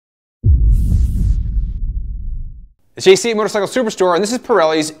It's JC at Motorcycle Superstore, and this is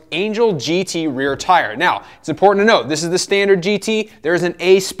Pirelli's Angel GT rear tire. Now, it's important to note, this is the standard GT. There's an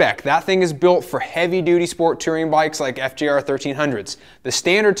A spec. That thing is built for heavy-duty sport touring bikes like FJR 1300s. The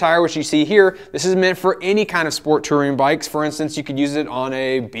standard tire, which you see here, this is meant for any kind of sport touring bikes. For instance, you could use it on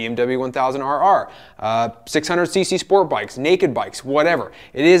a BMW 1000RR, 600cc sport bikes, naked bikes, whatever.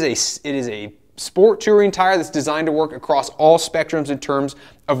 It is a sport touring tire that's designed to work across all spectrums in terms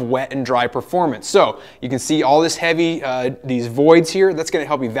of wet and dry performance. So you can see all this heavy, these voids here, that's going to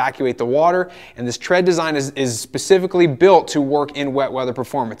help evacuate the water, and this tread design is specifically built to work in wet weather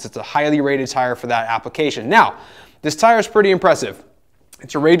performance. It's a highly rated tire for that application. Now, this tire is pretty impressive.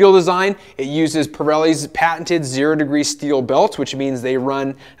 It's a radial design. It uses Pirelli's patented 0-degree steel belts, which means they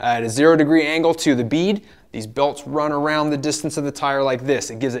run at a 0-degree angle to the bead. These belts run around the distance of the tire like this.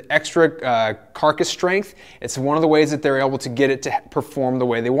 It gives it extra carcass strength. It's one of the ways that they're able to get it to perform the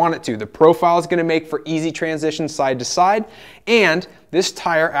way they want it to. The profile is going to make for easy transition side to side, and this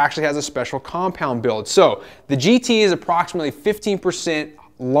tire actually has a special compound build. So the GT is approximately 15%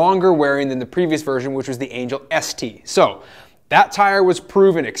 longer wearing than the previous version, which was the Angel ST. So that tire was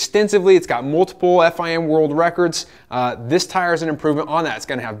proven extensively. It's got multiple FIM world records. This tire is an improvement on that. It's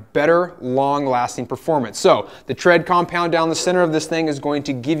going to have better, long-lasting performance. So the tread compound down the center of this thing is going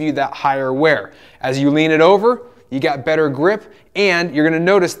to give you that higher wear. As you lean it over, you got better grip, and you're going to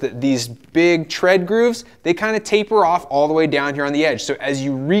notice that these big tread grooves, they kind of taper off all the way down here on the edge. So as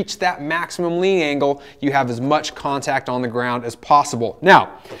you reach that maximum lean angle, you have as much contact on the ground as possible.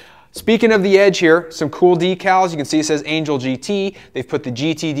 Now, speaking of the edge here, some cool decals. You can see it says Angel GT. They've put the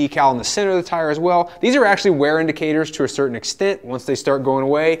GT decal in the center of the tire as well. These are actually wear indicators to a certain extent. Once they start going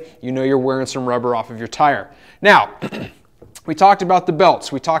away, you know you're wearing some rubber off of your tire. Now, we talked about the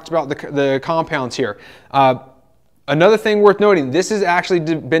belts. We talked about the compounds here. Another thing worth noting, this has actually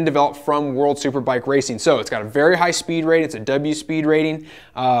been developed from World Superbike racing. So it's got a very high speed rating. It's a W speed rating.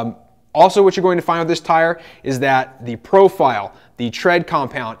 Also, what you're going to find with this tire is that the profile, the tread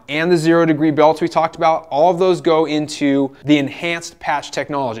compound, and the 0-degree belts we talked about, all of those go into the enhanced patch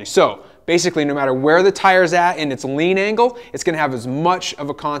technology. So basically, no matter where the tire's at in its lean angle, it's going to have as much of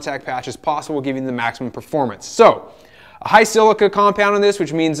a contact patch as possible, giving the maximum performance. So a high silica compound in this,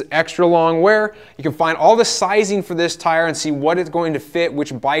 which means extra long wear. You can find all the sizing for this tire and see what it's going to fit,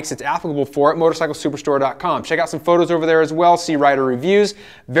 which bikes it's applicable for at motorcyclesuperstore.com. Check out some photos over there as well, see rider reviews.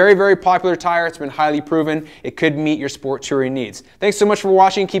 Very, very popular tire. It's been highly proven. It could meet your sport touring needs. Thanks so much for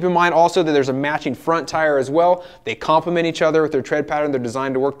watching. Keep in mind also that there's a matching front tire as well. They complement each other with their tread pattern. They're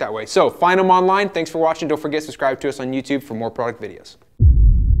designed to work that way. So find them online. Thanks for watching. Don't forget to subscribe to us on YouTube for more product videos.